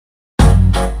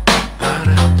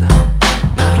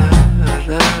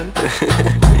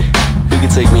Who can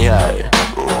take me higher?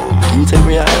 Can you take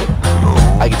me higher?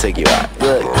 I can take you higher.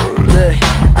 Look,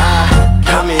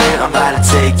 come here, I'm about to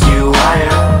take you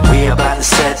higher. We about to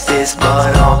set this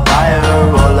bud on fire.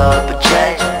 Roll up a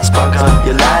J, spark up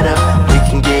your lighter. We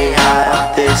can get high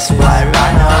up this white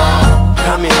Rhino.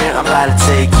 Come here, I'm about to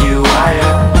take you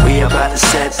higher. We about to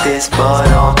set this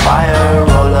bud on fire.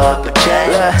 Roll up a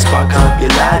J, spark up your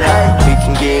lighter. We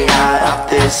can get high up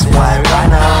this white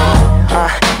Rhino.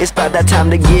 It's about that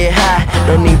time to get high.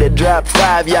 No need to drop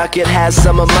 5, y'all can have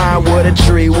some of mine. With a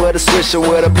tree, with a swisher,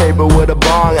 with a paper, with a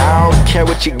bong. I don't care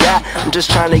what you got, I'm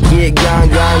just trying to get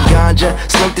ganja.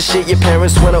 Smoke the shit your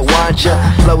parents wouldn't want ya.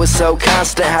 Flow is so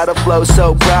constant, how the flow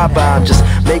so proper. I'm just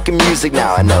making music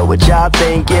now, I know what y'all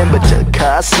thinking. But just cause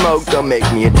I smoke don't make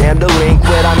me a damn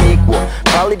delinquent. I'm equal,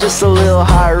 probably just a little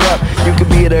higher up. You could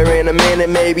be there in a minute,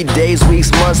 maybe days, weeks,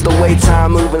 months. The way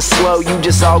time moving slow, you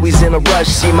just always in a rush.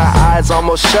 See my eyes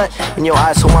almost shut, and your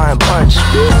eyes Hawaiian punch,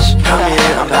 bitch. Come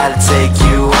here, I'm about to take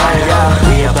you higher.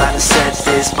 We about to set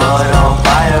this bud on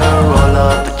fire. Roll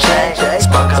up a J,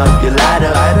 spark up your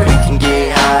lighter. We can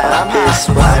get high up this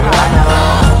white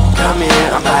Rhino. Come here,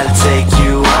 I'm about to take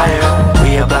you higher.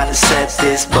 We about to set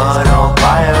this bud on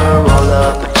fire. Roll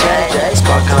up a J,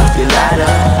 spark up your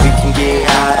lighter. We can get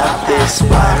high up this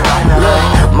white Rhino.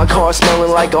 Look, my car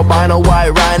smelling like albino white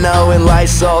Rhino, and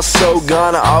lights all so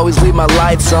gone. I always leave my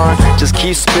lights on, just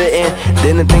keep spitting,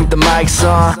 didn't think the mic's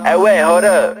on. Hey wait, hold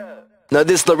up, no,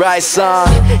 this the right song.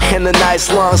 And the night's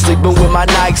long, sleeping with my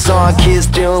Nikes on. Kids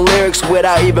doing lyrics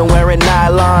without even wearing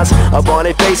nylons. Up on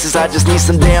their faces, I just need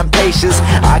some damn patience.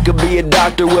 I could be a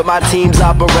doctor with my team's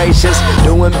operations,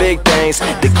 doing big things,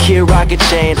 the kid rocket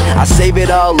chain. I save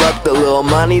it all up, the little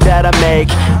money that I make,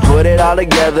 put it all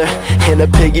together in a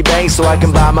piggy bank so I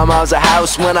can buy my mom's a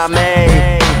house when I'm 8.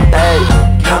 Hey,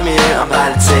 come here, I'm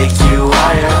about to take you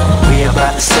higher. We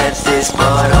about to set this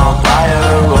bud on fire.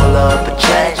 Roll up a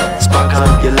J, spark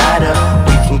up your lighter.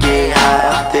 We can get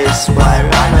high up this white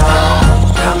Rhino.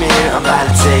 Come here, I'm about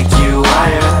to take you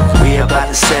higher. We about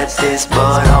to set this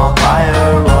bud on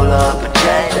fire. Roll up